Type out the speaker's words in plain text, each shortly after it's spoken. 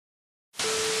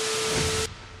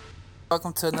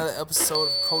Welcome to another episode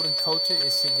of Code and Culture.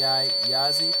 It's your guy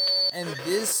Yazi, and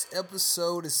this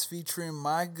episode is featuring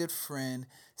my good friend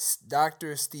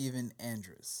Dr. Stephen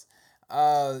Andrus.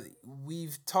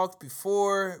 We've talked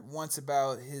before once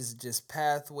about his just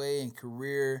pathway and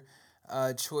career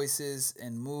choices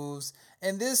and moves,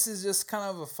 and this is just kind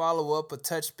of a follow up, a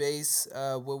touch base,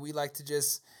 where we like to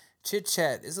just chit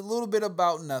chat. It's a little bit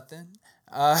about nothing,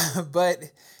 but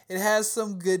it has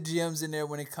some good gems in there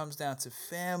when it comes down to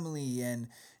family and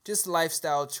just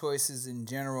lifestyle choices in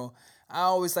general. I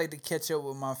always like to catch up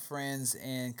with my friends,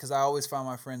 and because I always find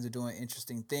my friends are doing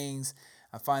interesting things,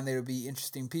 I find there to be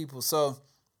interesting people. So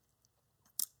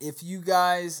if you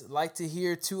guys like to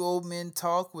hear two old men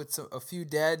talk with a few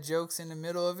dad jokes in the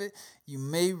middle of it, you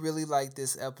may really like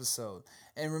this episode.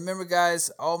 And remember, guys,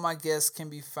 all my guests can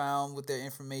be found with their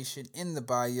information in the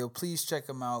bio. Please check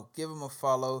them out, give them a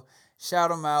follow,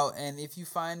 shout them out, and if you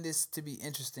find this to be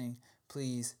interesting,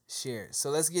 please share it.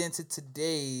 So let's get into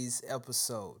today's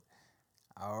episode.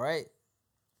 All right.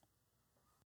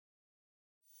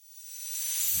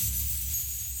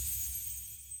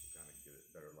 Kind of get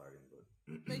it better lighting,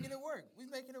 but Making it work. We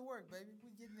making it work, baby. We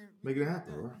getting it. We making it getting it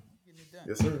happen, done. bro. Getting it done.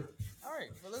 Yes, sir. All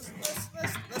right, well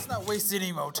let's not waste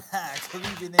any more time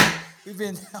because we've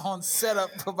been on setup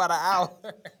for about an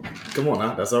hour. Come on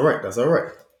now. That's all right. That's all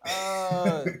right.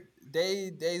 uh,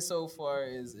 day so far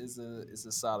is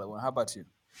a solid one. How about you?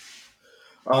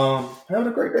 Having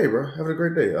a great day, bro. Having a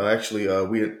great day. Actually,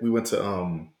 we went to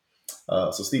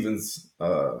so Stephen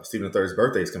the Third's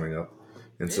birthday is coming up,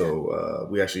 and Yeah, so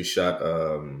we actually shot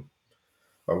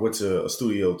or went to a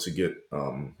studio to get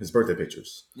his birthday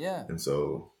pictures, yeah. and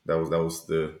so that was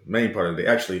the main part of the day.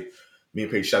 Actually, me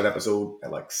and Paige shot an episode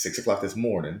at like 6 o'clock this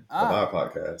morning of Ah, our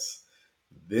podcast.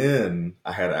 Then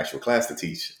I had an actual class to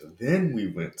teach. Then we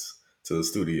went to the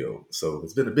studio. So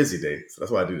it's been a busy day. So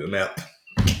that's why I do the nap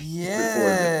before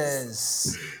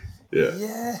this. yes,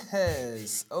 Yeah.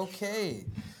 yes. Okay,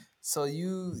 so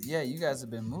you guys have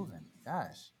been moving.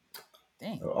 Gosh,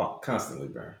 dang, Constantly,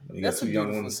 bro. When you got that's a two young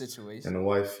beautiful ones and situation. a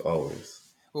wife, always.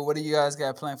 Well, what do you guys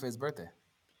got planned for his birthday?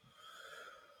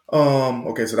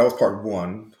 Okay, so that was part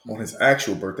one. On Mm-hmm. his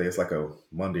actual birthday, it's like a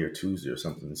Monday or Tuesday or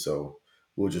something. So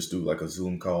we'll just do like a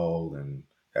Zoom call and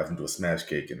have him do a smash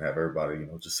cake and have everybody,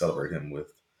 just celebrate him with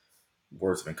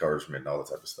words of encouragement and all that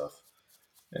type of stuff.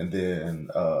 And then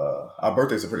our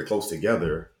birthdays are pretty close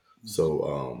together. Mm-hmm.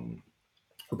 So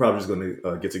we're probably just going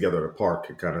to get together at a park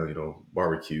and kind of,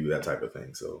 barbecue, that type of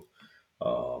thing. So,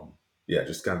 yeah,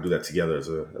 just kind of do that together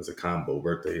as a combo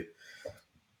birthday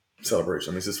celebration.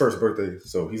 I mean, it's his first birthday,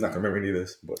 so he's not going to remember any of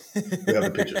this, but we have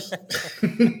the pictures.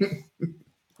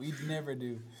 We never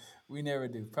do. We never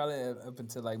do. Probably up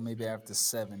until like maybe after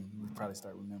 7, we probably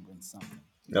start remembering something.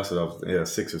 That's what I was, yeah,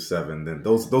 6 or 7. Then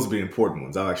those will be important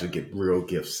ones. I'll actually get real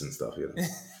gifts and stuff.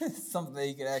 Something that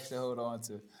you can actually hold on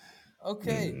to.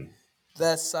 Okay, Mm,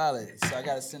 that's solid. So I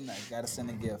gotta send that. Gotta send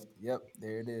a gift. Yep,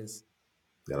 there it is.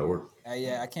 that'll work.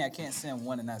 Yeah, I can't send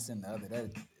one and not send the other.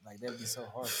 That'd be so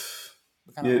hard.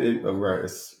 What kind Yeah, of right.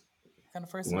 It's, what kind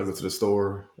of person when I is go to the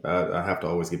store, I have to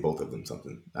always get both of them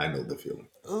something. I know the feeling.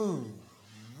 it? Ooh,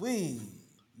 wee.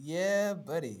 Yeah,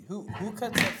 buddy. Who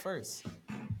cuts up first?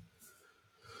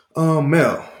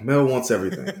 Mel wants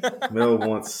everything. Mel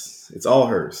wants it's all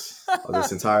hers.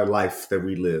 This entire life that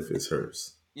we live is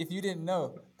hers. If you didn't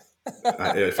know.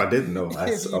 If I didn't know, If you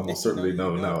almost didn't know, certainly you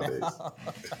know know nowadays. now.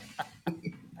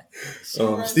 She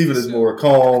runs the Steven is show. more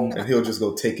calm, and he'll just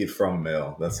go take it from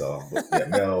Mel. That's all. But yeah,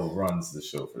 Mel runs the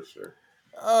show for sure.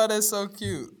 Oh, that's so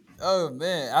cute. Oh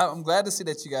man, I'm glad to see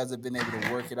that you guys have been able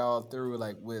to work it all through,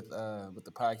 like with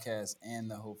the podcast and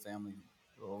the whole family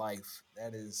life.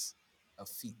 That is a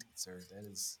feat, sir. That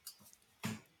is It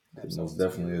claps most off to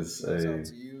definitely you. is Claps off a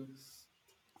to you.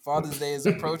 Father's Day is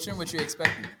approaching. What you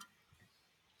expecting?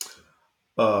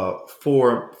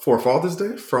 for Father's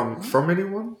Day from Hmm?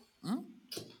 anyone. Hmm?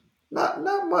 Not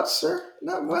much, sir.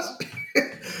 Not much.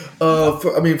 Okay.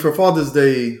 No. For Father's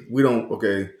Day, we don't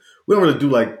really do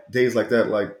like days like that,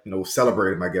 like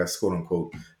celebrate him, I guess, quote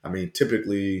unquote. I mean,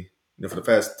 typically, for the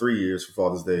past 3 years for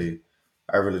Father's Day,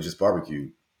 I really just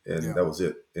barbecued, and Yeah. that was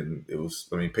it. And it was,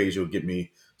 Paige would get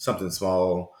me something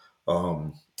small.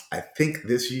 Um, I think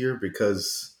this year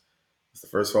because it's the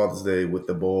first Father's Day with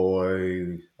the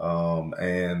boy,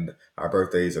 and our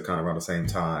birthdays are kind of around the same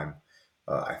time.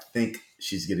 I think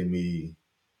she's getting me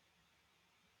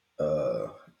uh,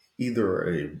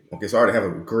 either so I already have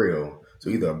a grill, so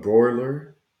either a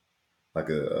broiler, like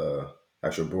a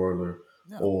actual broiler,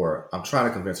 Yeah. or I'm trying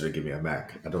to convince her to give me a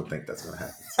Mac. I don't think that's going to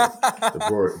happen.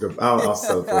 So I'll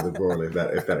settle for the broiler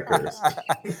if that occurs.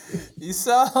 You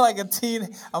sound like a teen.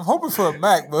 I'm hoping for a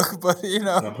MacBook, but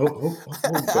I'm hoping for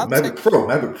I'll take.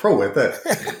 MacBook Pro at that.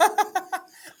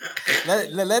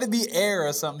 Let it be Air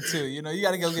or something too. You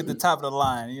got to go get the top of the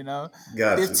line. Got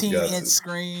to, 15-inch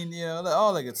screen.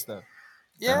 All that good stuff. I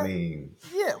Yeah, mean,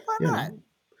 yeah. Why you not? know,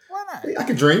 Why I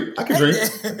can dream. I can dream. I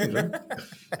can not? dream.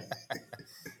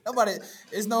 Nobody.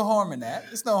 It's no harm in that.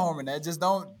 It's no harm in that. Just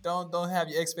don't have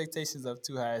your expectations up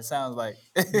too high. It sounds like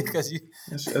because you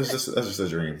That's just a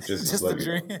dream. Just just a let me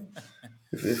know. dream.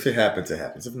 If it happens, it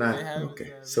happens. If If it not, happens, okay,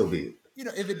 happens. so be it.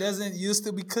 If it doesn't, you'll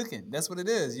still be cooking. That's what it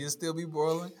is. You'll still be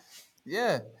boiling.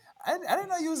 Yeah. I didn't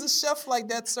know you was a chef like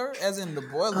that, sir. As in the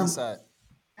boiling I'm side.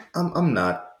 I'm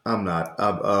not. I'm not.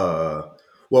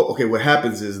 Well, okay. What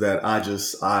happens is that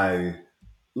I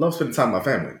love spending time with my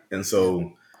family, and Yeah.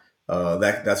 so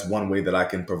that's one way that I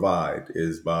can provide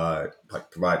is by like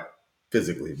provide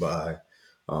physically by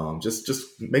just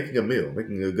making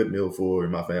a good meal for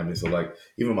my family. So like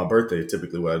even my birthday,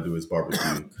 typically what I do is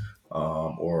barbecue,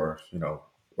 or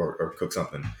or cook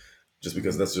something, just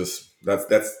because Hmm.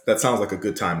 that sounds like a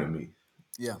good time to me.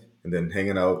 Yeah. And then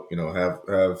hanging out, have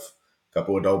a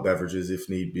couple adult beverages if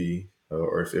need be,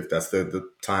 or if that's the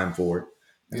time for it,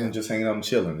 and Yeah. then just hanging out and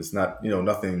chilling. It's not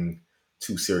nothing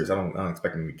too serious. I don't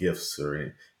expect any gifts or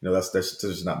any. That's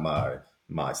just not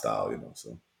my style.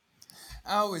 So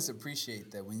I always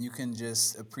appreciate that when you can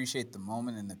just appreciate the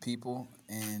moment and the people,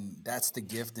 and that's the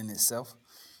gift in itself.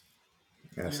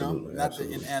 absolutely, Not the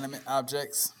absolutely. inanimate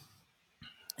objects.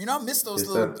 I miss those It's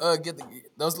little that,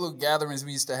 those little gatherings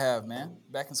we used to have, man,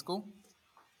 back in school.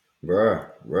 bruh.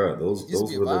 Used to Those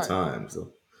be a were the vibe. times,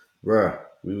 though. Bruh.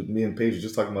 Me and Paige were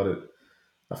just talking about it.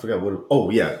 I forgot what. Oh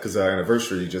yeah, because our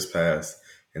anniversary just passed,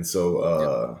 and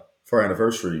so Yep. for our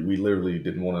anniversary, we literally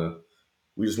didn't want to.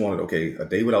 We just wanted a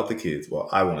day without the kids. Well,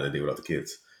 I wanted a day without the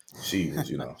kids. She was,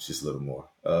 she's a little more.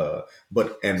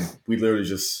 And we literally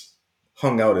just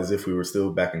hung out as if we were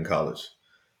still back in college.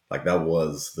 Like that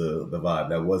was the vibe.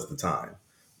 That was the time.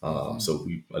 Hmm. So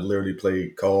we literally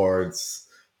played cards,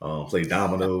 played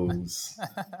dominoes,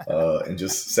 and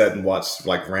just sat and watched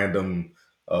like random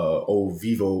old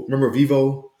Vivo. Remember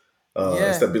Vivo? Yeah.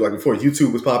 Instead of like before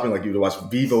YouTube was popping, like you would watch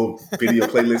Vivo video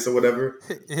playlists or whatever.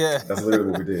 Yeah. That's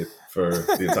literally what we did for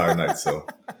the entire night. So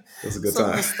it was a good Some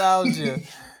time. nostalgia.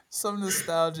 Some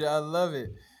nostalgia. I love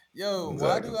it. Yo,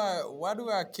 why Exactly. do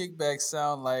our kickbacks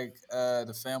sound like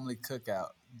the family cookout?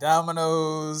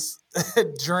 Dominoes,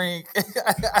 drink,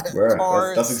 Bruh, that's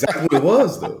cards. exactly what it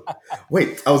was though.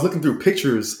 Wait, I was looking through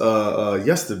pictures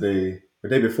yesterday or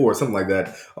day before, something like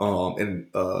that. And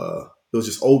it was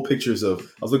just old pictures of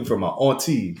I was looking for my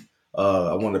auntie.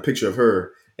 I wanted a picture of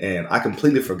her, and I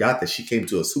completely forgot that she came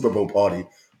to a Super Bowl party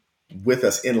with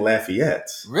us in Lafayette.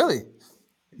 Really?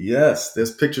 Yes,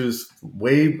 there's pictures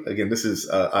way again. This is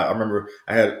I remember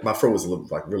I had my fro was a little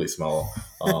like really small.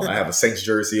 I have a Saints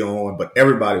jersey on, but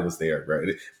everybody was there.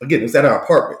 Right again, it was at our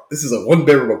apartment. This is a 1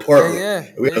 bedroom Yeah, apartment. yeah,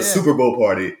 And we yeah, had a yeah. Super Bowl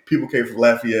party. People came from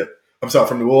Lafayette. I'm sorry,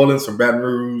 from New Orleans, from Baton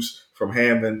Rouge, from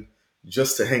Hammond,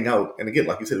 just to hang out. And again,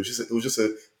 like you said, it was just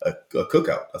a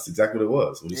cookout. That's exactly what it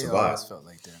was. It was just It a vibe. always felt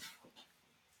like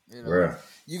that. Right.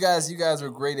 You guys were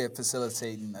great at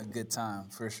facilitating a good time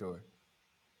for sure.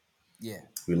 Yeah.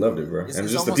 We loved it, bro. It's And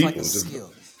it's just the almost like people. a Just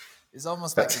skill. It's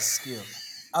almost like a skill.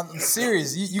 I'm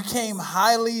serious. You came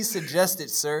highly suggested,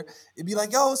 sir. It'd be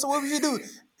like, yo, so what would you do? Y'all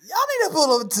need to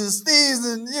pull up to Steve's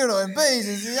and and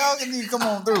Pages. Y'all can need to come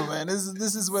on through, man.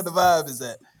 This is where the vibe is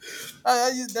at.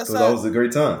 That's it was how. always a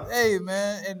great time. Hey,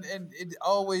 man, and it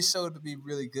always showed to be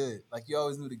really good. Like you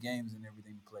always knew the games and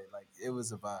everything to play. Like it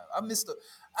was a vibe. I missed the.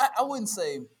 I wouldn't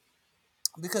say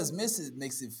because miss it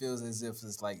makes it feel as if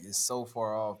it's like it's so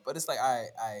far off, but it's like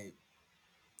I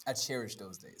cherish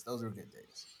those days. Those were good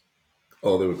days.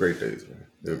 Oh, they were great days, man.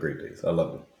 They were Yeah. great days. I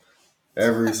love them.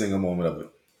 Every single moment of it.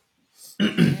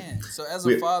 Man, so as a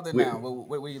we, father we, now,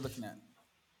 what are you looking at?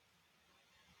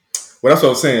 well, that's what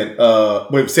I was saying.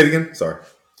 Wait, say it again. Sorry.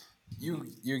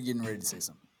 You're getting ready to say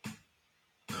something.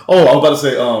 Oh, I was about to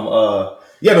say.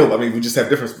 Yeah, no. I mean, we just have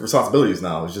different responsibilities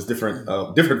now. It's just Hmm.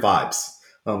 different vibes,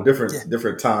 Yeah,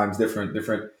 different times, different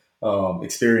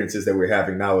experiences that we're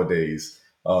having nowadays.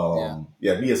 yeah,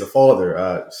 Yeah, me as a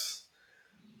father,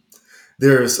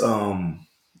 there's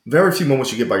very few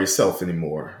moments you get by yourself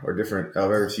anymore, or different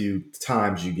very yeah. few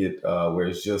times you get where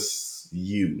it's just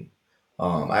you.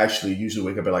 I Hmm. actually usually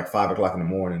wake up at like 5 o'clock in the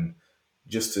morning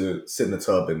just to sit in the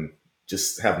tub and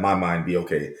just have my mind be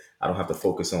okay. I don't have to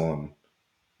focus on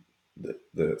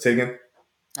the say again.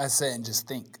 I say and just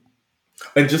think.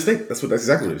 And just think, that's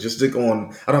exactly what it is. Just think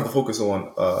on. I don't have to focus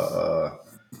on.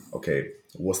 Okay,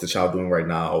 what's the child doing right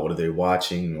now? What are they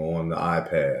watching on the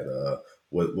iPad?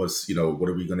 What's what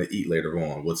are we gonna eat later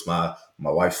on? What's my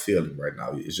wife feeling right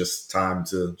now? It's just time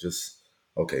to just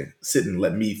okay, sit and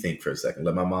let me think for a second.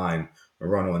 Let my mind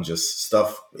run on just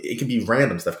stuff. It can be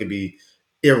random stuff. It can be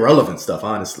irrelevant stuff,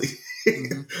 honestly.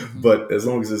 Hmm. Hmm. But as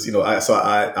long as it's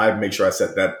I make sure I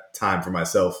set that time for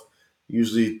myself.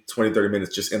 Usually 20, 30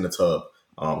 minutes just in the tub.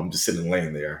 I'm just sitting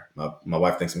laying there. My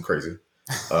wife thinks I'm crazy.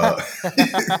 Uh,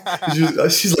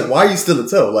 she's like, "Why are you still in the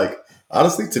tub?" Like,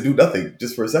 honestly, to do nothing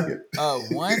just for a second.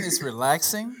 One is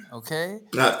relaxing. Okay.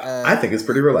 I Uh, think it's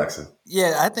pretty relaxing.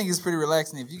 yeah, I think it's pretty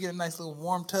relaxing. If you get a nice little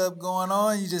warm tub going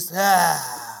on, you just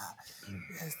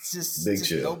it's Big just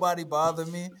chill. nobody bother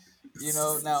me.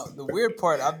 Now the weird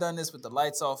part, I've done this with the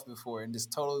lights off before and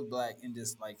just totally black and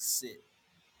just like sit.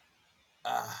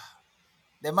 Ah,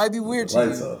 that might be With the weird to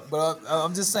lights you, off. but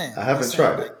I'm just saying. I I'm just haven't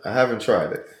saying. tried it. Like, I haven't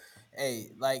tried it. hey,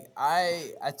 like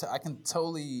I can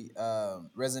totally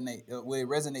resonate. It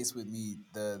resonates with me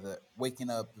the waking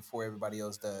up before everybody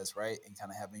else does, right, and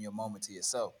kind of having your moment to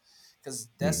yourself, because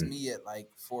that's Hmm. me at like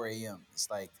 4 a.m. It's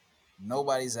like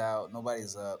nobody's out,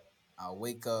 nobody's up. I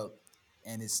wake up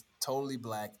and it's totally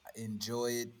black. I enjoy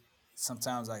it.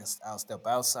 Sometimes I'll step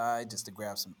outside just to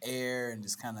grab some air and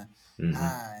just kind of Hmm.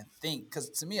 and think. Because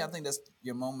to me, I think that's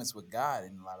your moments with God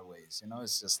in a lot of ways.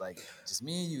 It's just like just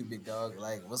me and you, big dog.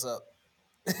 Like, what's up?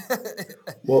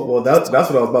 Well, Just that's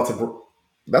what I talking. was about to.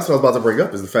 That's what I was about to bring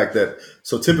up is the fact that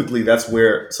so typically that's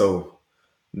where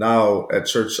now at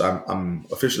church I'm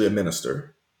officially a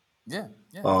minister. Yeah,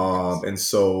 yeah. Congrats. And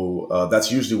so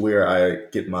that's usually where I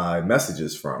get my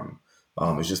messages from. It's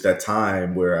Hmm. just that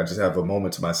time where I just have a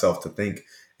moment to myself to think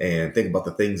and think about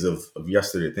the things of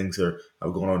yesterday, things are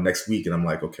going on next week, and I'm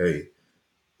like, okay,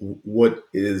 what's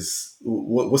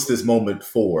this moment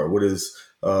for? What is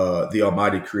the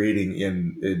Almighty creating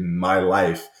in my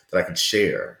life that I can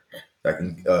share, that I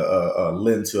can Hmm.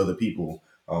 lend to other people?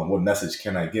 What message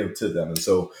can I give to them? And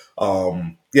so,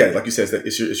 yeah, like you said,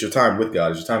 it's your time with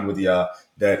God. It's your time with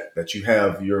that you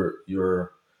have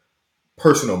your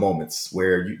personal moments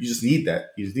where you just need that.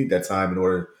 You just need that time in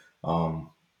order. Um,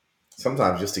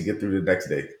 Sometimes just to get through the next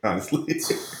day, honestly,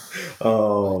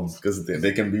 because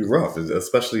they can be rough,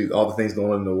 especially all the things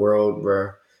going on in the world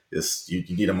where you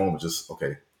need a moment, just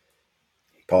okay,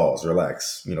 pause,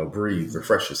 relax, breathe, Hmm.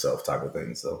 refresh yourself, type of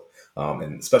thing. So,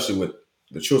 and especially with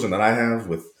the children that I have,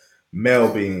 with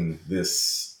Mel being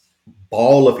this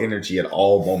ball of energy at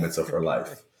all moments of her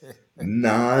life,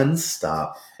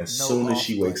 non-stop. As No soon as off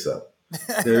she wakes button.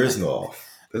 up, there is no off.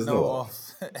 There's No no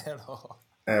off off at all.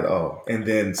 at all. And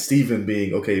then Stephen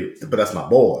being okay, but that's my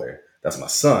boy, that's my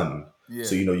son.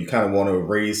 So Yeah, you kind of want to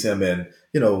raise him, and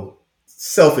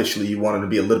selfishly you want him to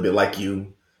be a little bit like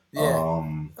you. yeah.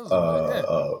 Um, A uh, little bit.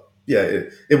 Yeah.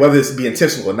 yeah, whether it's be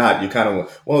intentional or not, you kind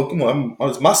of well, come on,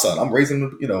 it's my son. I'm raising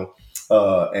him,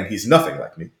 and he's nothing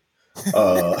like me.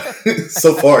 Uh,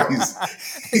 so far, he's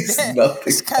Damn, nothing.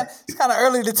 it's kind of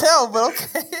early to tell, but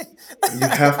okay. You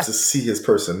have to see his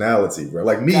personality, bro.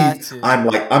 Like me, Gotcha.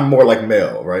 I'm more like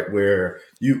Mel, right? Where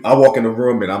I walk in the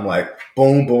room and I'm like,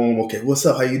 boom, boom, okay, what's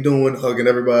up? How you doing? Hugging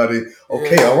everybody.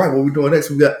 Okay, all Yeah. right, what we doing next?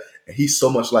 We got. And he's so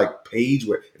much like Paige.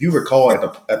 Where if you recall at the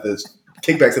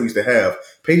kickbacks that we used to have,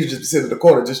 Paige would just be sitting in the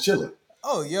corner just chilling,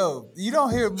 Oh, yo, you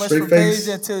don't hear much straight from Paige face.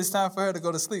 until it's time for her to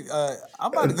go to sleep. I'm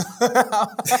about to And, go.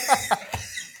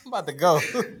 I'm about to go.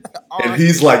 and R.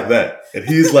 he's like that. And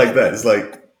he's like that. It's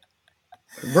like,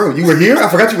 bro, you were here. I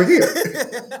forgot you were here.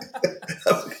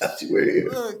 I forgot you were here.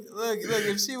 Look.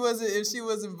 If she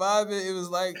wasn't vibing, it was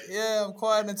like, yeah, I'm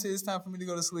quiet until it's time for me to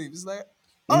go to sleep. It's like,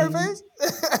 all right, Hmm. Paige.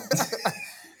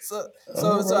 so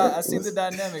All right, I see the let's.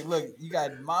 dynamic. Look, you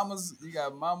got mama's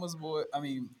boy. I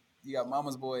mean, you got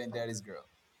mama's boy and daddy's girl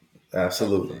type of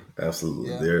Absolutely, thing. absolutely.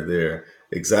 Yeah, They're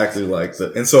exactly that's like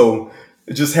interesting. the, and so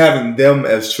just having them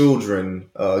as children,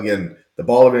 again, the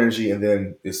ball of energy, and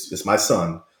then it's my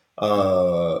son. Hmm.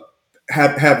 Uh,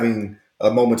 Having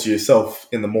a moment to yourself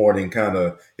in the morning kind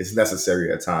of is necessary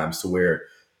at times to where,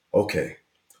 okay,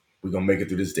 we're gonna make it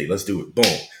through this day. Let's do it. Boom.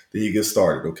 Then you get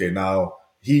started. Okay, now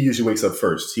he usually wakes up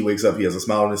first. He wakes up. He has a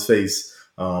smile on his face,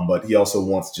 but he also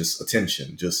wants just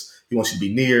attention. Just he wants you to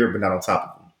be near, but not on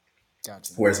top of him.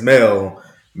 Gotcha. Whereas Mel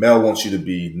wants you to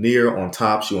be near, on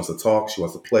top. She wants to talk. She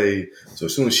wants to play. So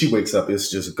as soon as she wakes up, it's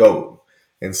just go.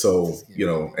 And so, Just get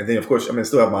ready. and then of course, I mean, I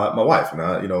still have my wife, and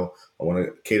I want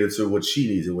to cater to what she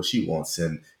needs and what she wants,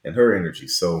 and her energy.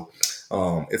 So,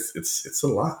 it's a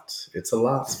lot. It's a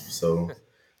lot. So,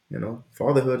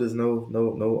 fatherhood is no.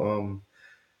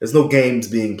 There's no games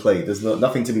being played. There's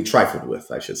nothing to be trifled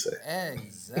with, I should say.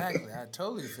 Exactly. I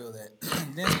totally feel that.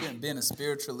 Then it's being a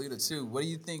spiritual leader too. What do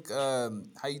you think? How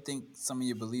you think some of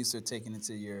your beliefs are taken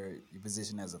into your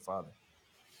position as a father?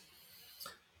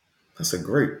 That's a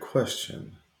great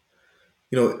question.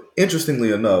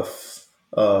 Interestingly enough,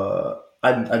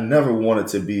 I never wanted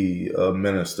to be a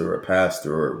minister or a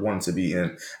pastor or wanted to be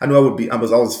in. I knew I would be. I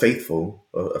was always faithful,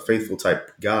 a faithful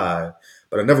type guy,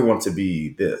 but I never wanted to be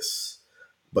this.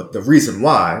 But the reason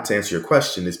why, to answer your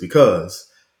question, is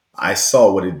because I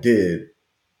saw what it did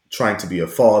trying to be a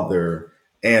father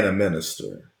and a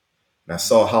minister. And I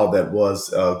saw how that was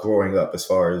growing up, as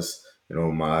far as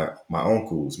my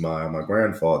uncles, my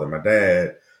grandfather, my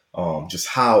dad, just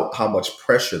how much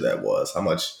pressure that was, how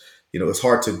much it's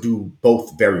hard to do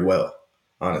both very well,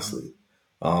 Mm-hmm. honestly,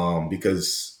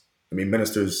 because I mean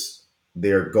ministers,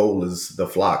 their goal is the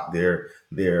flock, their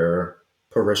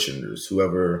parishioners,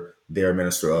 whoever they're a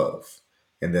minister of,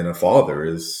 and then a father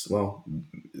is, well,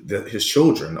 his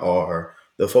children are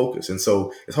the focus, and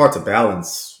so it's hard to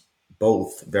balance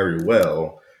both very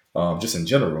well, just in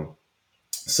general.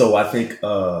 So I think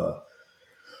how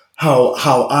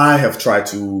I have tried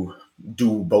to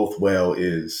do both well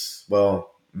is,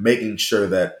 well, making sure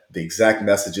that the exact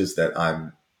messages that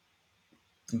I'm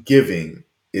giving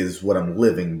is what I'm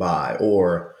living by,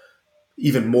 or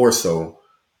even more so,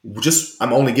 just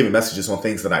I'm only giving messages on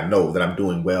things that I know that I'm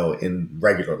doing well in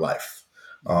regular life.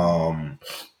 Mm-hmm. Um,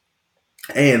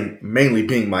 and mainly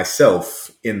being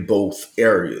myself in both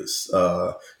areas.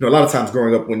 A lot of times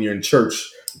growing up when you're in church,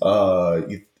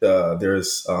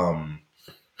 there's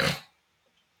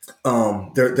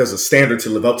there's a standard to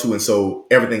live up to, and so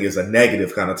everything is a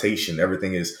negative connotation.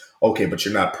 Everything is okay, but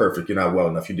you're not perfect. You're not well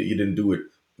enough. You didn't do it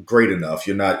great enough.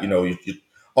 You're not. You're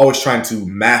always trying to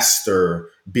master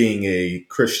being a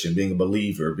Christian, being a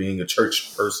believer, being a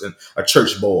church person, a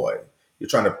church boy. You're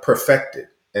trying to perfect it,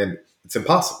 and it's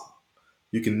impossible.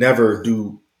 You can never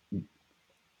do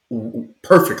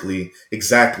perfectly,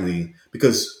 exactly,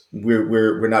 because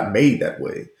we're not made that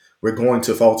way. We're going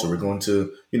to falter. We're going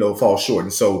to fall short.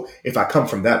 And so if I come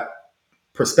from that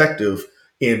perspective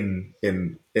in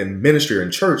ministry or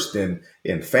in church, then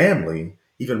in family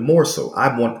even more so.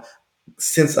 I want,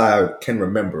 since I can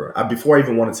remember, before I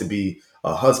even wanted to be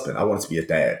a husband, I wanted to be a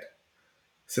dad.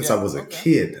 Since I Yeah. was a Okay.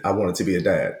 kid, I wanted to be a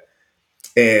dad.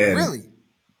 And Really?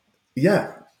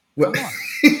 yeah, well, Come on.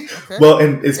 Okay. well,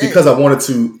 and it's Hey, because I wanted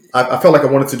to. I felt like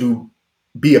I wanted to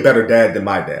be a better dad than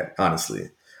my dad, honestly.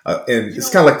 And you it's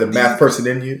know kind of like what? the Do you math think? person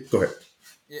in you. Go ahead.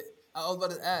 Yeah, I was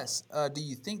about to ask. Do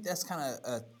you think that's kind of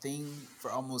a thing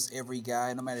for almost every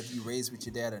guy, no matter if you raised with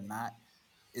your dad or not?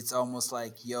 It's almost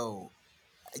like, yo,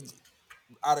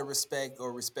 out of respect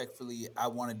or respectfully, I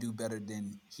want to do better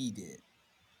than he did,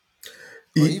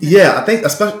 or even Yeah, I think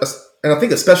especially, and I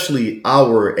think especially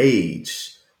our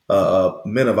age, mm-hmm,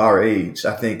 men of our age.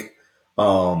 I think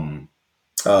um,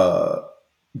 uh,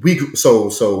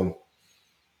 so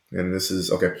and this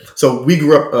is okay. So we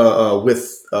grew up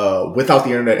with without the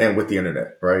internet and with the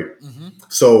internet, right? mm-hmm,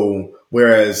 So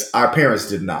whereas our parents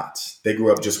did not, they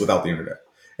grew up just without the internet,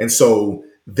 and so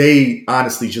they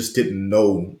honestly just didn't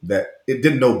know that it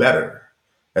didn't know better.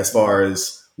 As mm-hmm, far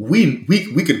as we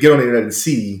could get on the internet and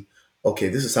see, okay,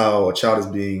 this is how a child is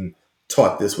being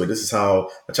taught this way. This is how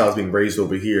a child is being raised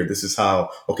over here. This is how,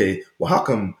 okay, well, how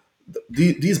come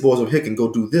these boys over here can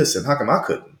go do this, and how come I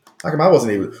couldn't? How come I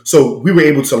wasn't able? mm-hmm. So we were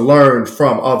able to learn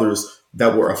from others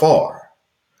that were afar,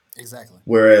 Exactly.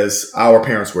 whereas our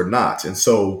parents were not. And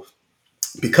so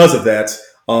because of that,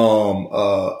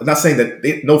 not saying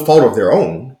that no fault of their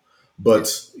own, Yeah. but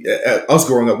us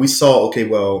growing up, we saw, okay,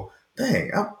 well,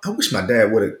 dang, I wish my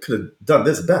dad could have done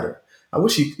this better. I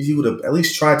wish he would have at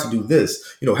least tried to do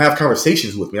this, have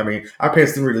conversations with me. I mean, our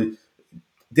parents didn't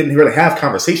really have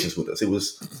conversations with us. It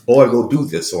was, It boy, wasn't go the do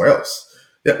culture. this or else.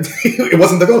 Yeah. It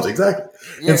wasn't the culture, exactly.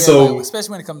 Yeah, And yeah. Like so,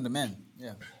 especially when it comes to men.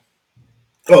 Yeah.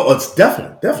 oh, it's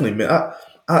definitely, man.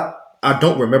 I, I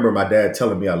don't remember my dad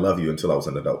telling me I love you until I was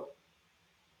an adult.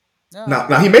 No.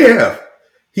 Now he may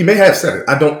have said it.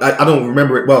 I don't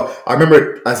remember it. Well, I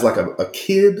remember it as like a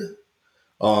kid,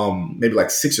 maybe like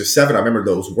 6 or 7. I remember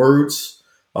those words.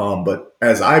 But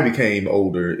as I became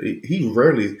older, he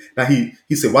rarely. Now he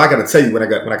said, "Well, I got to tell you when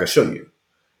I can show you."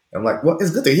 I'm like, "Well,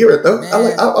 it's good to hear it though. I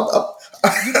like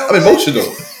Man, you know I'm what? emotional.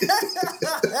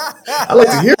 I like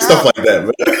to hear stuff like that,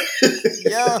 man."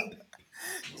 Yo,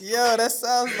 yo, that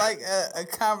sounds like a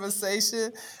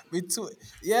conversation between.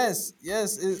 Yes,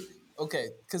 yes. Okay,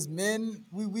 because men,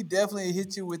 we definitely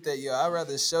hit you with that. Yo, I'd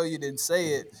rather show you than say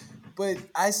it. But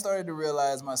I started to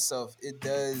realize myself, it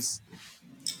does,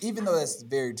 even though that's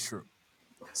very true,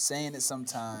 saying it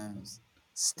sometimes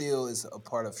still is a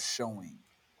part of showing.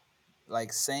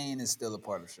 Like saying is still a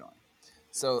part of showing.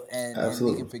 So and we can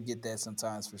Absolutely. forget that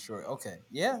sometimes for sure. Okay.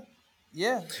 Yeah.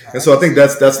 Yeah. And I so can I think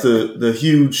see it. that's the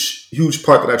huge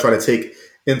part that I try to take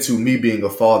into me being a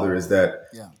father is that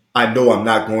Yeah. I know I'm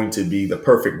not going to be the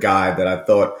perfect guy that I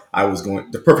thought I was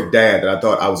going, the perfect dad that I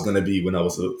thought I was going to be when I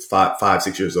was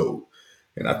 6 years old.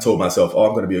 And I told Hmm. myself, oh,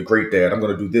 I'm going to be a great dad. I'm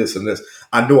going to do this and this.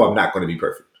 I know I'm not going to be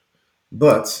perfect,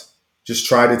 but just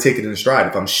try to take it in stride.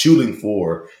 If I'm shooting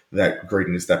for that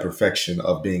greatness, that perfection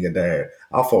of being a dad,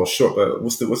 I'll fall short. But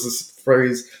what's this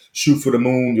phrase? Shoot for the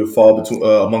moon, you'll fall between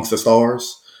amongst the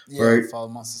stars, Yeah. right? Fall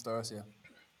amongst the stars. Yeah.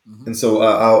 Hmm. And so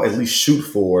I'll at least shoot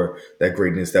for that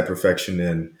greatness, that perfection,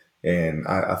 and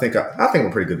I think I think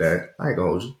I'm a pretty good dad. I ain't gonna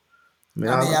hold you. I mean,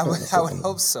 I mean, I I pat would, I myself would on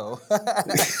hope so.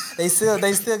 They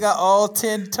still got all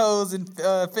 10 toes and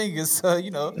fingers, so the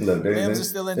look. limbs are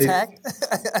still They, intact.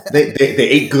 they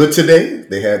ate good today.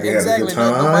 They had a good Exactly.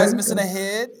 No, nobody's time. missing a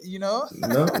head. You know.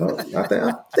 No.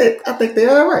 I think they're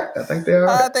all right. I think they're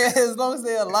all right. I think as long as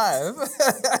they're alive,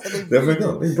 they There we breathing.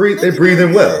 go. They I breathe. They think you're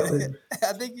doing breathing well. good.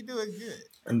 I think you're doing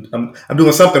good. I'm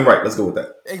doing something right. Let's go with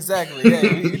that. Exactly. Yeah,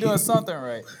 you're doing something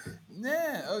right.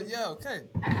 Yeah. Oh, yeah. Okay.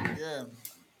 Yeah.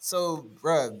 So,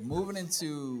 bruh, moving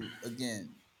into again,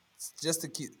 just to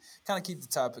keep the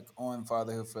topic on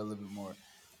fatherhood for a little bit more.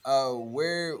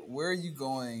 Where are you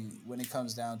going when it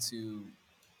comes down to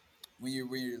when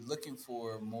you're looking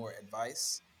for more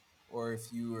advice, or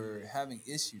if you are having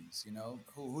issues?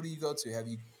 Who do you go to? Have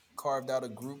you carved out a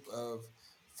group of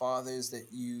fathers that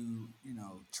you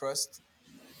trust?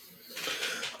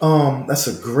 That's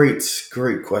a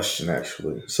great question,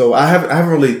 actually. So I haven't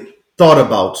really thought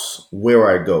about where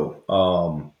I go.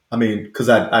 I mean, because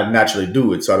I naturally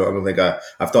do it, so I don't think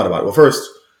I've thought about it. Well, first,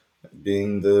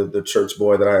 being the church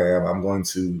boy that I am, I'm going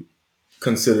to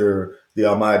consider the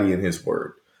Almighty and His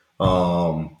Word.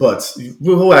 But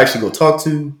who I actually go talk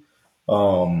to?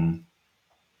 Um,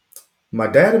 my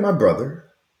dad and my brother.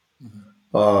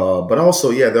 Mm-hmm. But also,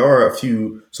 yeah, there are a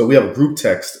few. So we have a group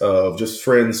text of just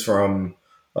friends from.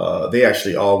 They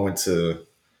actually all went to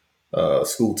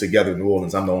school together in New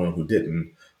Orleans. I'm the only one who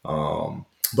didn't.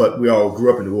 But we all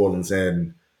grew up in New Orleans,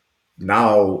 and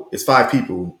now it's 5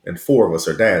 people, and 4 of us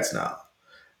are dads now.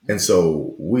 And Mm.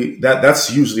 so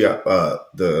that's usually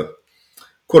the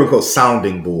quote unquote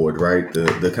sounding board, right?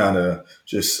 The kind of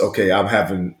just okay, I'm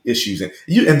having issues, and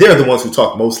they're the ones who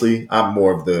talk mostly. I'm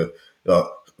more of the uh,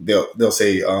 they'll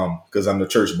say because I'm the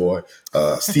church boy,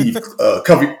 Steve,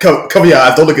 cover your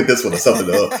eyes, don't look at this one or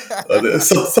something,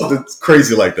 something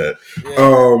crazy like that.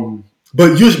 Yeah.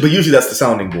 But usually that's the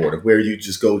sounding board of where you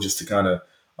just go just to kind of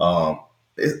um,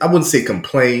 I wouldn't say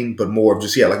complain, but more of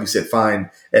just yeah, like you said, find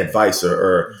advice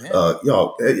or Yeah.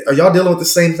 y'all are y'all dealing with the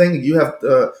same thing? You have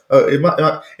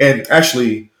and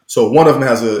actually, so one of them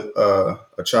has a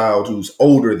child who's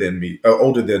older than me,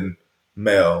 older than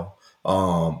Mel.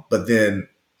 But then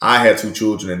I had 2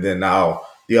 children, and then now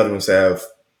the other ones have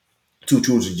 2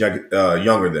 children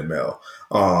younger than Mel.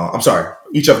 I'm sorry,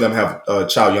 each of them have a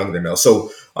child younger than Mel.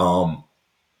 So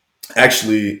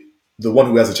actually, the one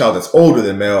who has a child that's older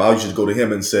than Mel, I'll usually go to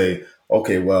him and say,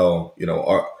 okay, well,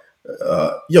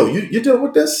 yo, you dealing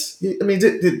with this? I mean,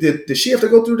 did she have to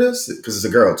go through this? Because it's a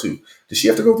girl too. Did she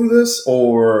have to go through this,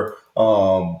 or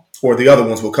the other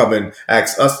ones will come and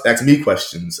ask me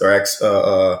questions, or ask.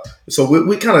 So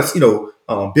we kind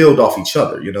of build off each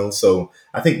other, So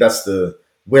I think that's the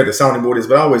where the sounding board is.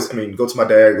 But I always, I mean, go to my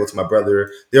dad, go to my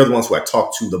brother. They're the ones who I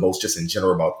talk to the most, just in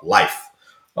general about life.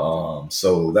 Okay.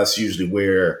 So that's usually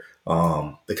where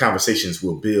the conversations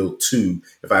will build to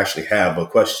if I actually have a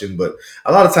question. But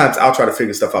a lot of times I'll try to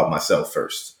figure stuff out myself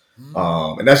first.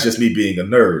 Mm. And that's just me being a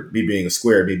nerd, me being a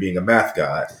square, me being a math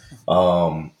guy. I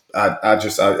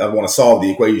want to solve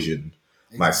the equation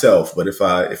Exactly. myself. But if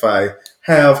I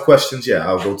have questions, yeah,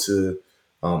 I'll go to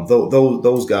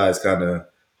those guys kind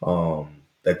of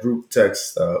that group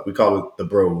text. We call it the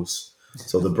bros.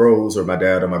 So the bros are my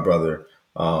dad or my brother.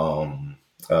 Um,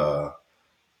 uh,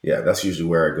 yeah, that's usually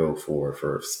where I go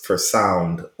for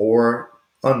sound or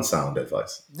unsound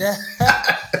advice. Yeah.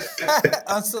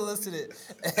 Unsolicited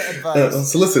advice.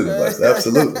 Unsolicited advice,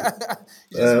 absolutely,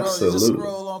 You just absolutely.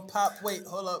 scroll on pop. Wait,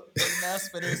 hold up. Wasn't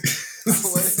asked for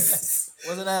this.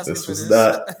 Wasn't asking this for was this.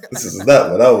 not this is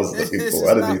not what I was looking This for. is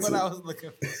I didn't not need what to. I was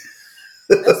looking for.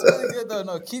 That's really good though.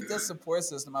 No, keep that support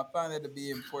system. I find that to be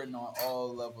important on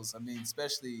all levels. I mean,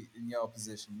 especially in y'all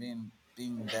position,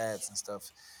 being dads and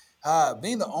stuff.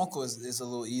 Being the uncle is a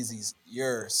little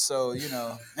easier. So,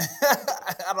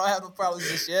 I don't have no problems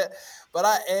just yet. But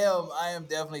I am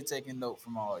definitely taking note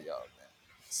from all y'all, man.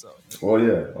 So, Oh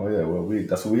yeah. Well, we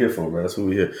that's what we here for, bro. That's what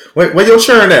we here. Wait, where your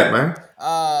churn at, man?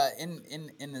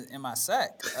 in my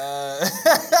sack. I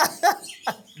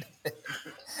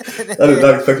did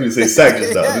not expect you to say sack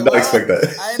just now. I did not Well, expect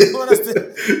I didn't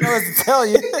that. know us to tell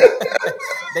you.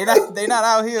 They not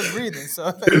out here breathing,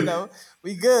 so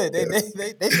we good. They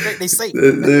straight. They safe. They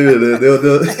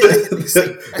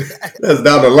safe. That's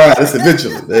down the line. It's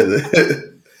eventually.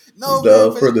 It's No, man, down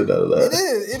but further down the it line.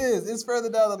 is. It is. It's further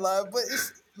down the line, but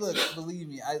it's look. Believe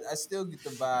me, I still get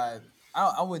the vibe.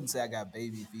 I wouldn't say I got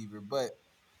baby fever, but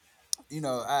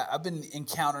I've been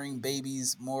encountering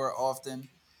babies more often,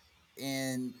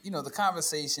 and the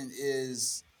conversation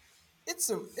is it's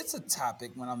a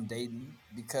topic when I'm dating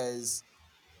because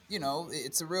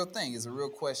it's a real thing. It's a real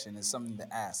question. It's something to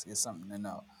ask. It's something to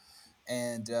know.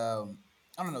 And I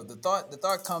don't know. The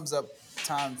thought comes up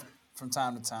time from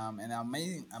time to time, and I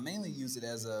mainly use it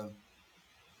as an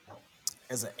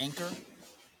anchor.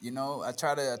 I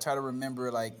try to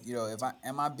remember, like, if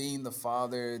I being the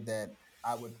father that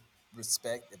I would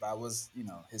respect if I was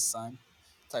his son,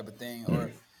 type of thing.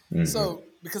 Or Mm-hmm. so,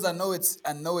 because I know it's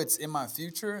in my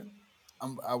future.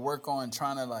 I work on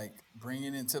trying to, like, bring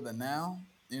it into the now.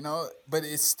 But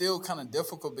it's still kind of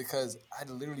difficult because I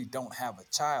literally don't have a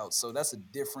child, so that's a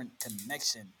different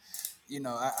connection.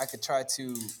 I could try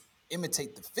to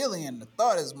imitate the feeling and the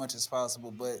thought as much as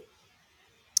possible, but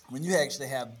when you actually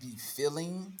have the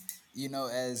feeling,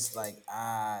 as like,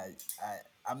 I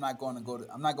I'm not going to go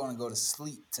to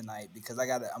sleep tonight because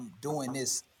I'm doing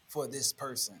this for this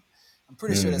person. I'm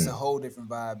pretty sure that's a Mm-hmm. whole different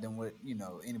vibe than what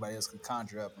anybody else could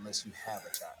conjure up unless you have a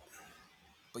child.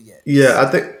 But yeah, Yeah, I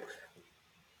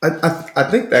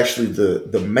think actually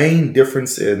the main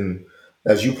difference in,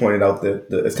 as you pointed out, that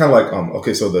it's kind of like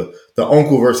okay, so the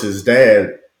uncle versus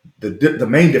dad, the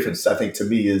main difference I think to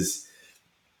me is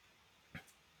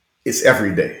it's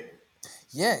every day.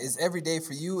 yeah, it's every day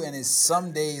for you and it's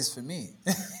some days for me.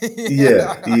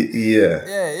 Yeah, Yeah, yeah.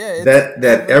 yeah, it's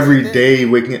That every every day. day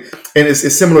waking, and it's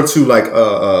similar to like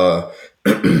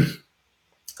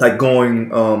like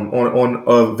going on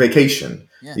a vacation.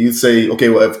 Yeah. You'd say, okay,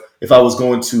 well, if I was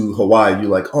going to Hawaii, you're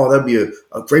like, oh, that'd be a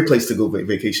great place to go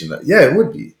vacation. Yeah, it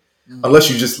would be, Hmm. unless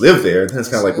you just live there. Then it's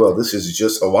kind Unless of you like, live well, there. this is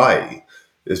just Hawaii.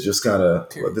 It's just kind of, well,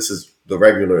 Period. this is the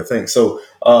regular thing. So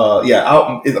yeah,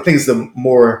 I think it's the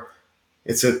more,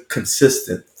 it's a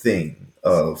consistent thing It's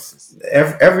of consistent.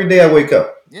 every day I wake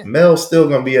up, Yeah. Mel's still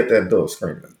gonna be at that door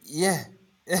screaming. Yeah.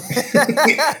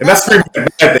 And not screaming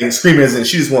at bad thing, screaming as in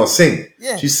she just wants to sing.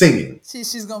 Yeah. She's singing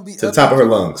She's gonna be to the up top of at her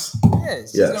your lungs. yeah,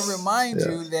 she's gonna Yes. remind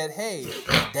Yeah. you that, hey,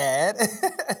 dad,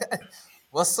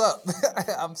 what's up?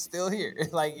 I'm still here.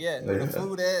 Like, yeah, where the Yeah.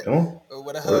 food at? Come on. Or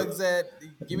where the Or, hugs at?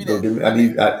 Give me go that. give me. I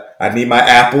need I need my I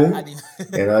apple, need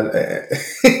and I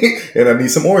and I need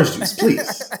some orange juice,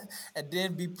 please. and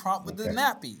then be prompt with the Okay.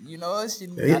 nappy. I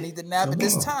Hey, need the nap at come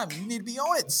this on. time. You need to be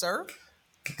on it, sir.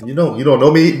 You Come don't on. you don't know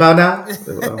me by now?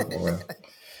 Well, I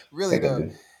Really think I though.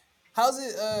 do. How's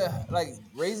it like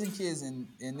raising kids in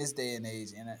this day and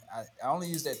age? And I only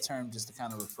use that term just to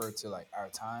kind of refer to, like, our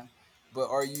time.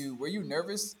 But were you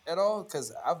nervous at all?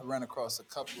 Because I've run across a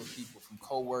couple of people, from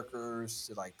coworkers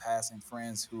to, like, passing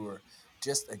friends, who are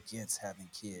just against having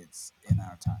kids in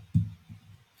our time.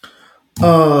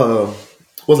 Uh,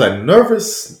 was I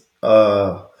nervous?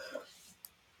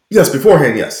 Yes,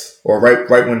 beforehand, yes, or right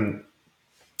when,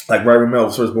 like, right when Mel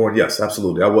was first born. Yes,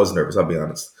 absolutely, I was nervous. I'll be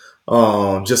honest.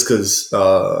 Just because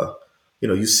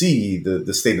you see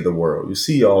the state of the world, you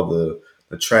see all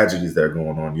the tragedies that are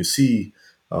going on, you see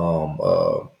um,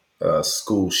 uh,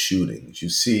 school shootings, you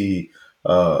see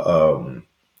uh,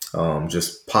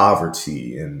 just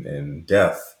poverty and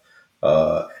death,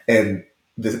 and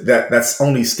that's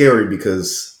only scary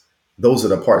because those are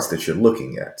the parts that you're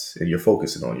looking at and you're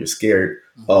focusing on. You're scared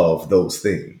Hmm. of those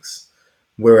things.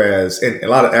 Whereas, and a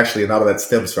lot of that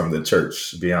stems from the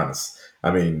church. To be honest,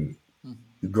 I mean,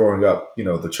 growing up,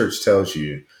 the church tells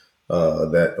you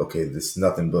that, okay, this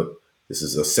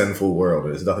is a sinful world.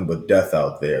 There's nothing but death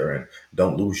out there, and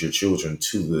don't lose your children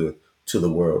to the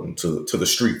world and to the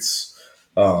streets.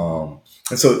 Hmm.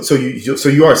 And so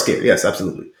you are scared. Yes,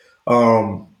 absolutely.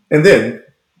 And then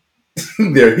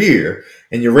they're here,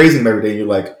 and you're raising them every day. And you're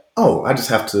like, oh, I just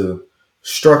have to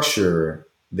structure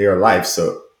their lives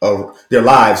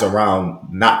around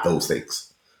not those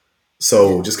things. Yeah.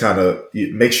 So just kind of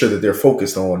make sure that they're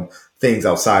focused on things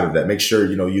outside of that. Make sure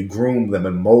you groom them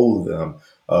and mold them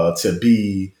to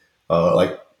be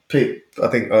like I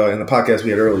think in the podcast we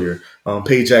had earlier,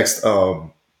 Paige asked,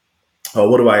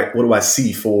 what do I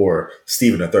see for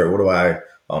Stephen the Third? What do I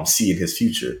see in his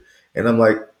future? And I'm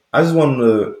like, I just want him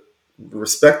to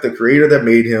respect the creator that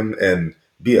made him and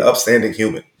be an upstanding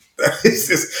human. It's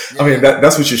just, I Yeah, mean, yeah.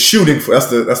 that's what you're shooting for.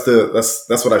 That's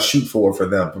what I shoot for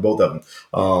them, for both of them.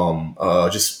 Yeah.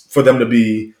 Just for them to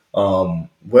be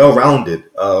well rounded,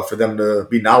 for them to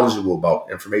be knowledgeable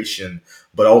about information,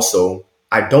 but also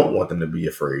I don't want them to be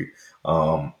afraid.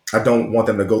 I don't want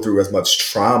them to go through as much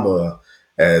trauma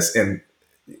as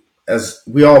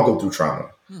we all go through trauma,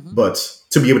 Mm-hmm. but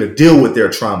to be able to deal with their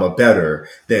trauma better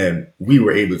than we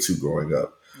were able to growing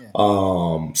up.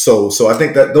 Yeah. So I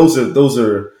think that those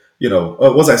are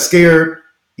was I scared?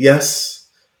 Yes,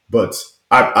 but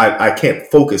I can't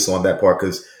focus on that part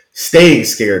because staying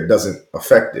scared doesn't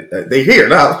affect it. They here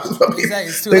now. I mean, Exactly.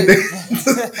 It's too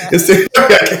late.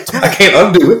 Too I late. can't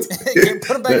undo it. Can't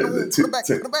put them back in the womb. Put them back.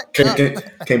 Put them back. Can't, No.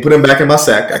 can't put him back in my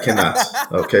sack. I cannot.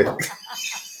 Okay.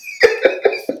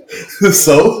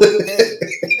 So Hey.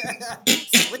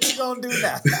 What you gonna do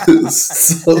now?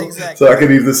 so Exactly. I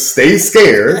can either stay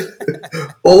scared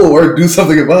or do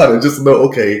something about it. Just know,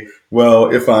 okay,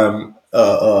 well, if I'm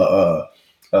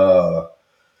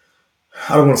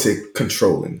I don't want to say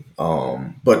controlling,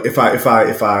 but if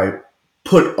I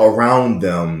put around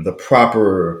them the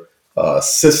proper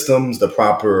systems, the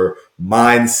proper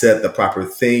mindset, the proper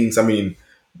things. I mean,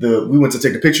 we went to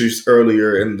take the pictures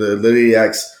earlier, and the lady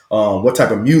asked, "What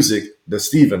type of music does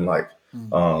Steven like?"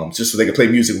 Mm. Just so they can play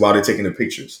music while they're taking the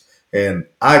pictures. And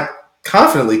I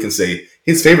confidently can say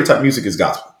his favorite type of music is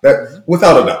gospel. That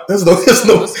without a doubt, there's no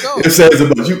Let's go. if says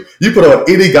about you. You put on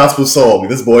any gospel song,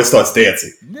 this boy starts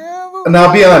dancing. Never. And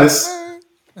I'll be honest.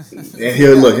 And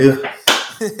here, look,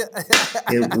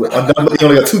 he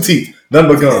only got 2 teeth, none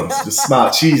but gums, just smile,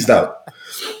 cheesed out.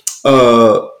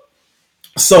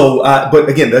 But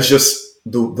again, that's just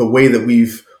the way that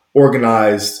we've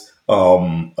organized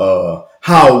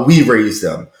how we raise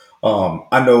them.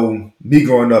 I know me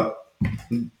growing up,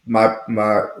 my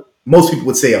most people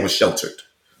would say I was sheltered.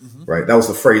 Mm-hmm. Right, that was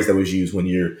the phrase that was used when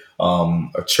you're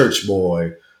a church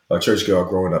boy, a church girl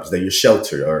growing up. Is that you're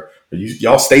sheltered, or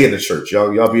y'all stay in the church,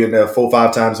 y'all be in there 4 or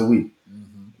 5 times a week.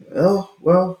 Mm-hmm. Oh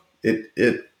well,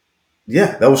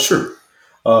 yeah, that was true.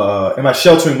 Am I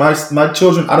sheltering my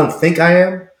children? I don't think I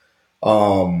am,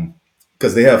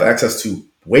 because they have access to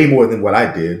way more than what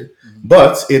I did. Mm-hmm.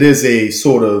 But it is a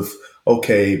sort of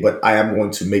okay. But I am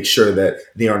going to make sure that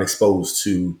they aren't exposed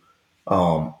to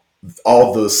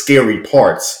all the scary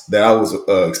parts that I was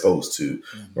exposed to.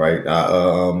 Mm-hmm.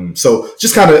 Right. So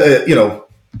just kind of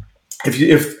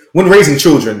if when raising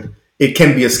children, it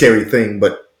can be a scary thing,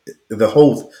 but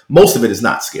most of it is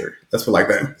not scary. Let's put it like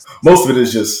that. Most of it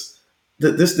is just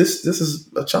this is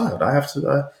a child. I have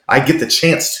to I get the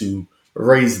chance to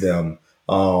raise them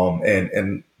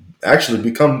and actually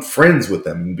become friends with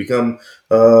them and become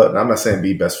I'm not saying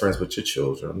be best friends with your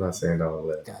children. I'm not saying all of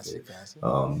that. Gotcha.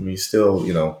 You still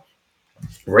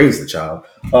raise the child,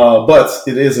 but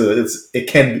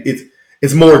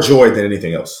it's more joy than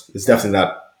anything else. It's definitely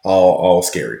not all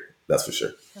scary. That's for sure.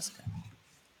 That's good.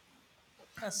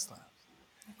 That's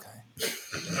okay.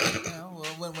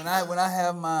 Well, when I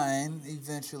have mine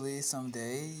eventually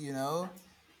someday,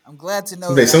 I'm glad to know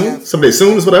Someday that I soon. have. Someday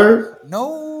soon is what I heard.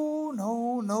 No.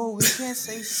 We can't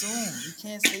say soon. We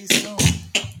can't say soon.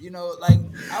 Like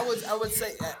I would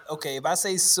say, okay, if I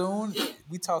say soon,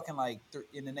 we talking like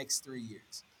in the next 3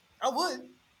 years. I would.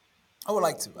 I would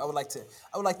like to. I would like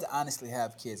to honestly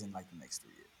have kids in like the next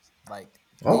 3 years, like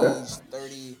Okay. age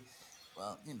 30.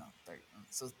 Well, 30.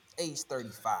 So age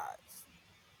 35.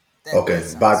 That Okay.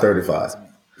 By sounds pretty good 35. to me.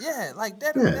 Yeah, like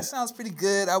that. Yeah. That sounds pretty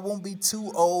good. I won't be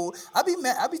too old. I be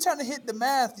trying to hit the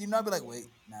math. I'll be like, wait,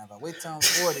 now if I wait till I'm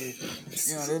 40,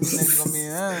 them niggas gonna be,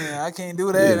 I can't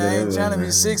do that. I ain't trying to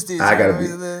be 60.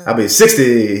 I'll be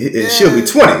 60. She'll be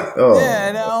 20. Yeah,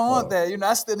 and I don't want Oh. that.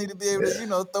 I still need to be able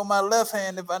to, throw my left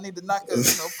hand if I need to knock a,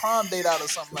 prom date out or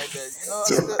something like that.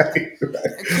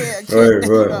 I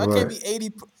can't, I can't be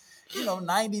 80,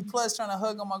 90 plus trying to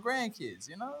hug on my grandkids.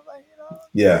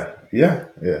 Yeah.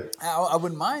 I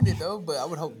wouldn't mind it though, but I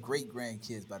would hope great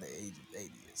grandkids by the age of 80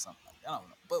 or something like that. I don't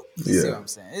know, but you see Yeah. what I'm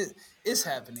saying? It's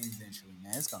happening eventually,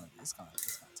 man. It's gonna take us.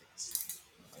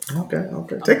 Okay. I'm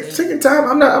Take dating. your time.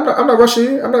 I'm not rushing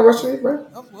you. I'm not rushing you, right?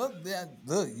 Oh, well, look,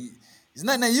 there's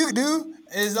nothing that you can do.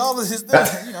 It's all it's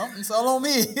it's all on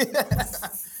me.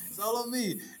 It's all on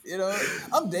me.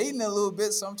 I'm dating a little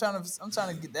bit, so I'm trying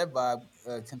to get that vibe,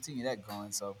 continue that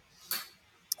going. So,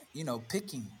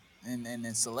 picking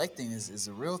and selecting is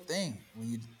a real thing when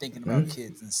you're thinking about Mhm.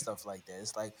 kids and stuff like that.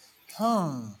 It's like,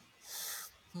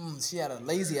 she had a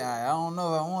lazy eye. I don't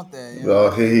know if I want that.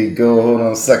 Oh, here you go. Hold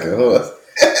on a second. Hold on.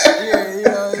 Ear,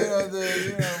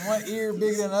 one ear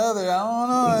bigger than the other. I don't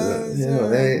know.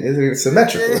 It's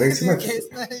symmetrical. It ain't symmetrical.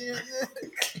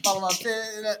 Follow my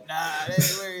pen. Nah, that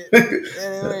ain't working.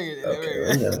 That ain't working. That ain't Okay,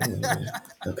 well, working.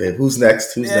 okay. Who's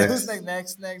next? Who's Yeah, who's next?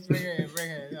 next? Next, bring her in, bring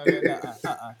her in. Okay, no,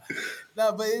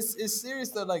 no, but it's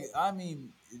serious though. Like, I mean,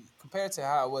 compared to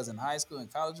how I was in high school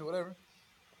and college or whatever,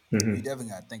 you Hmm. definitely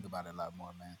got to think about it a lot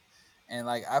more, man. And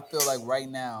like, I feel like right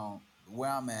now where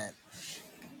I'm at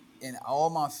in all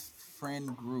my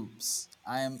friend groups,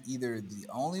 I am either the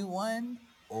only one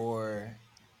or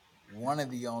one of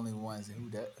the only ones who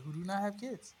do not have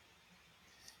kids.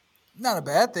 Not a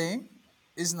bad thing.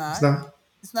 It's It's not. not.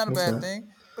 It's not a It's bad not. thing.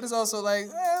 But it's also like,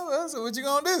 well, so what you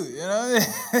gonna do? You know,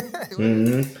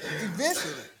 Hmm.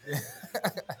 eventually.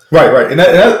 Right, right, and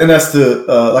that's the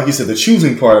like you said, the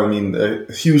choosing part. I mean,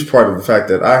 a huge part of the fact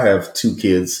that I have two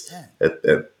kids Yeah,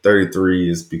 at 33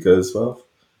 is because, well,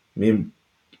 me and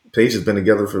Paige has been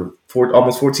together for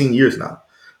almost 14 years now.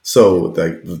 So yeah,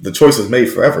 like the choice was made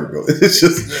forever ago. It's yeah,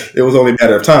 just it was only a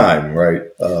matter of time, right?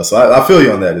 So I feel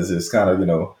you on that. It's kind of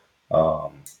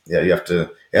yeah, you have to.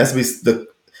 It has to be the.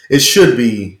 It should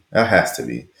be. It has to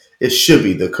be. It should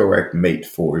be the correct mate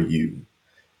for you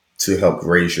to help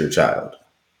raise your child.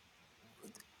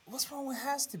 what's wrong with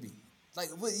has to be? Like,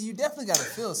 you definitely got to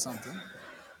feel something.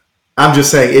 I'm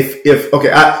just saying if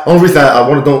okay. Only reason I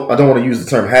don't want to use the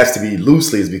term has to be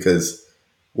loosely is because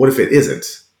what if it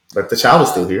isn't? But the child is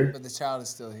still here. But the child is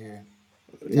still here.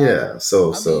 Got it. Yeah.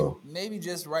 So I mean, so maybe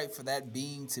just right for that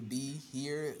being to be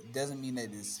here doesn't mean that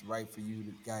it's right for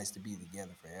guys to be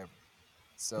together forever.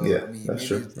 So yeah, I mean, that's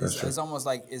maybe true. That's true. it's almost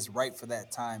like it's right for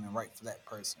that time and right for that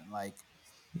person. Like,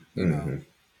 you know, Hmm.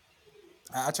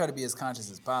 I try to be as conscious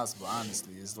as possible.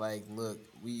 Honestly, it's like, look,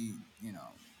 we,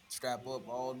 strap up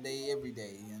all day, every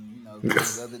day, and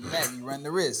because other than that, you run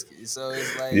the risk. So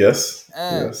it's like, Yes.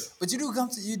 Yes. but you do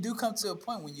come to a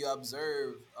point when you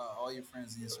observe all your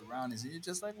friends and your surroundings, and you're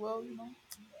just like, well,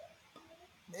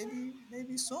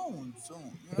 maybe soon.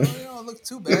 It don't look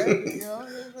too bad.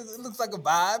 It looks like a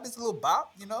vibe. It's a little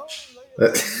bop. You know.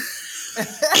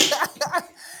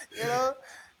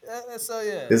 So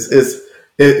yeah. It's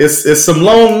it's it's some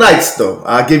long nights though.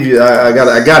 I'll give you. I got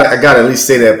to at least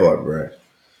say that part, bro.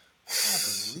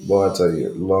 I Boy, I tell believe you,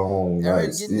 you. long I heard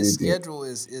nights. getting the schedule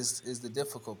is the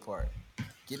difficult part.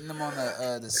 Getting them on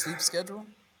the sleep schedule.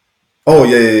 Oh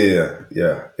yeah, yeah, yeah,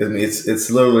 yeah. I mean, it's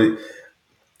literally.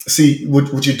 See,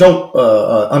 what you don't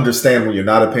understand when you're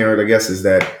not a parent, I guess, is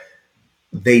that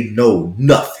they know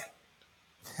nothing.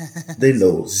 They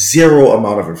know zero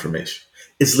amount of information.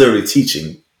 It's literally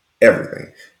teaching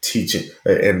everything, teaching,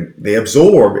 and they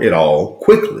absorb it all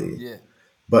quickly. Yeah.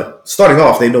 But starting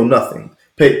off, they know nothing.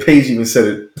 Paige even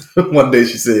said it one day.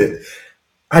 She said,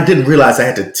 "I didn't realize I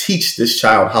had to teach this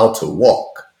child how to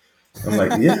walk." I'm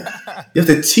like, "Yeah, you have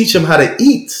to teach them how to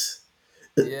eat."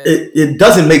 Yeah. It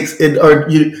doesn't make it or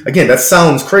you again that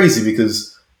sounds crazy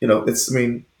because it's I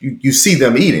mean you see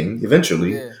them eating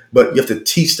eventually Yeah. but you have to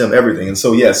teach them everything and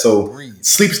so yeah so Breathe.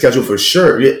 sleep schedule for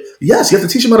sure yes you have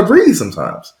to teach them how to breathe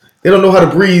sometimes they don't know how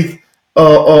to breathe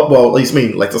well at least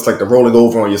me like just like the rolling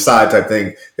over on your side type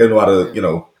thing they don't know how to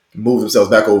Yeah. move themselves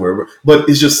back over but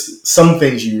it's just some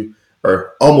things you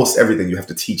or almost everything you have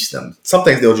to teach them some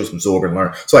things they'll just absorb and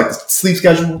learn so like the sleep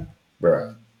schedule bruh.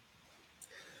 Mm.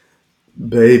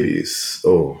 Babies.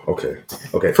 Oh, okay.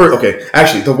 Okay. Okay.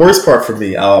 Actually, the worst part for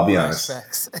me, I'll be honest.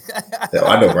 Flashbacks. Yeah,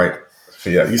 I know, right?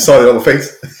 Yeah, you saw the other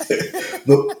face.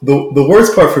 The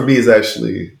worst part for me is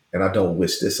actually, and I don't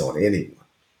wish this on anyone.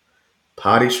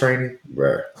 Potty training,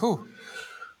 bruh. Whew.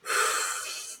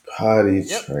 Potty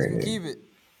Yep. You can training, keep it.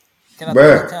 Can I throw?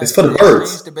 bruh. Can It's I for can the I exchange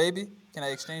birds. the baby? Can I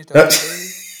exchange the whole baby?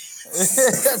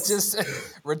 Just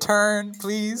return,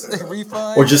 please.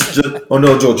 Or Refund. just, oh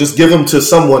no, Joe, just give them to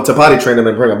someone to potty train them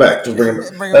and bring them back. Just bring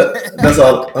them. Bring them That's back.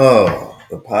 all. Oh,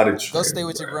 the potty Go stay training,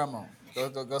 with your bruh. grandma.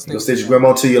 Go stay Go with stay your with your grandma. grandma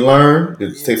until you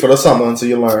learn. Stay Yeah, for the summer until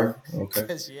you learn. Okay.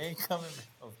 because she ain't coming back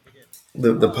over here.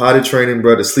 The Oh potty man. training,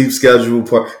 bro, the sleep schedule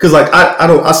part. Because like I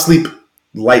don't I sleep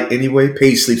light anyway.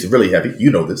 Paige sleeps really heavy.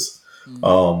 You know this.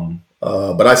 Mm-hmm.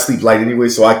 But I sleep light anyway,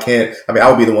 so I can't. I mean, I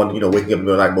would be the one waking up in the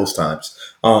middle of the night most times.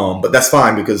 But that's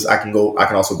fine because I can go. I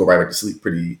can also go right back to sleep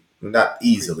pretty not Pretty.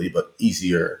 easily, but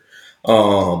easier.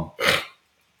 Um,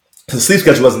 the sleep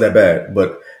schedule wasn't that bad,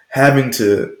 but having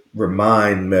to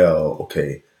remind Mel,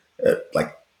 okay,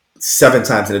 like 7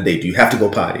 times in a day, do you have to go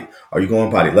potty? Are you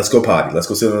going potty? Let's go potty. Let's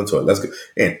go sit on the toilet. Let's go.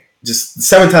 And just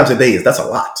 7 times a day that's a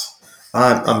lot.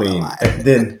 I It's a mean, lot. and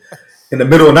then in the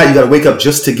middle of the night, you got to wake up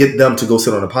just to get them to go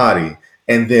sit on the potty,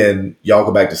 and then y'all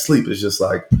go back to sleep. It's just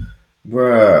like,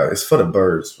 bruh, it's for the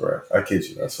birds, bruh. I kid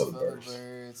you, that's It's for the for the birds.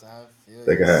 birds. I feel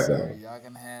They you, can have that sir. one. Y'all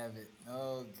can have it.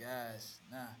 Oh gosh.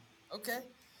 Nah. Okay.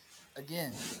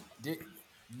 Again,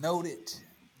 noted.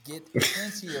 Get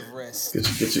plenty of rest. Get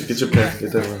Because your you pen. got,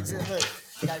 Get that he said, look,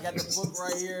 got the book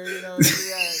right here, you know,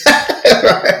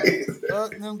 right.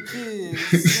 fuck them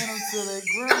kids, send them to their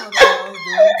grandmother house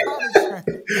doing potty training.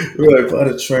 We're like, by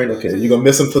the train. Okay, you're gonna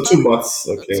miss him for 2 months.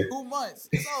 For Okay. 2 months.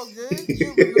 It's all good.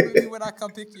 You'll remember me when I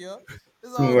come pick you up.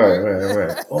 It's all Right, good. right,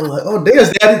 right. Oh, like, oh,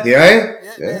 there's daddy. Here I am.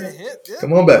 Yeah, Yeah. that hit. Yep.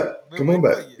 Come on back. Been Come on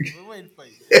waiting back. for you. Been waiting for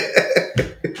you.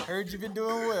 Heard you been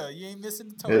doing well. You ain't missing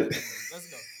the Yeah. toilet no more. Let's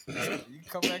go. Let's go. You can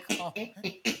come back home.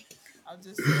 I'm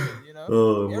just saying,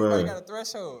 Oh everybody man. got a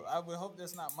threshold. I would hope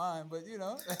that's not mine, but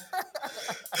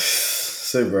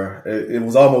Say, bro, it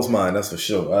was almost mine. That's for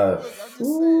sure. look, I'm just saying,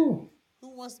 Whew, who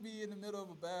wants to be in the middle of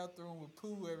a bathroom with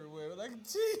poo everywhere? Like,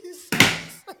 Jesus.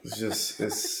 it's just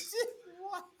it's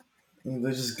What?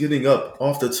 they're just getting up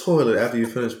off the toilet after you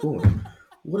finish pooing.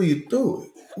 What are you doing?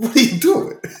 What are you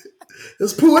doing?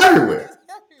 There's poo everywhere. It's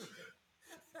everywhere.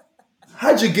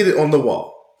 How'd you get it on the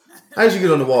wall? How'd you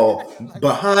get on the wall Like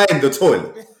behind the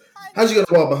toilet? behind How'd the you get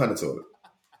on the wall toilet. behind the toilet?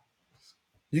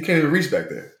 You can't even reach back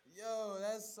there. Yo,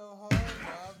 that's so hard, bro.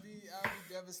 I'll be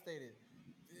devastated.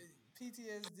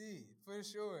 PTSD for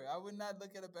sure. I would not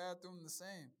look at a bathroom the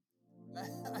same.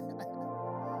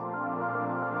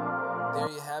 There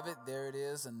you have it. There it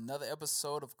is. Another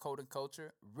episode of Code and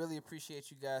Culture. Really appreciate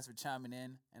you guys for chiming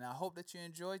in, and I hope that you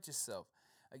enjoyed yourself.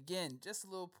 Again, just a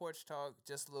little porch talk,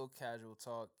 just a little casual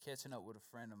talk, catching up with a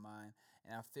friend of mine,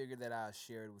 and I figured that I'll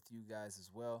share it with you guys as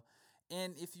well.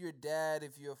 And if you're a dad,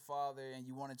 if you're a father, and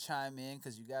you want to chime in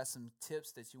because you got some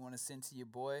tips that you want to send to your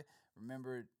boy,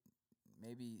 remember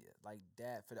maybe like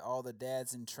dad for all the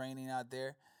dads in training out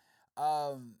there.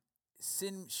 Um,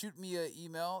 shoot me an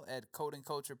email at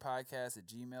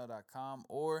codeandculturepodcast@gmail.com,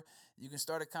 or you can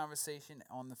start a conversation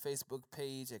on the Facebook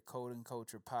page at Code and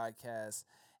Culture Podcast,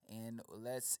 and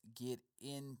let's get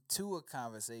into a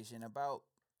conversation about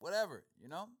whatever.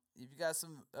 If you got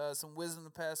some wisdom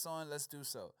to pass on, let's do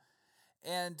so.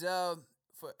 And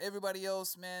for everybody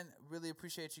else, man, really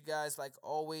appreciate you guys. Like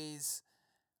always,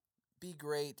 be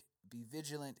great, be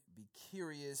vigilant, be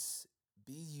curious,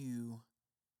 be you.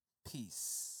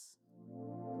 Peace.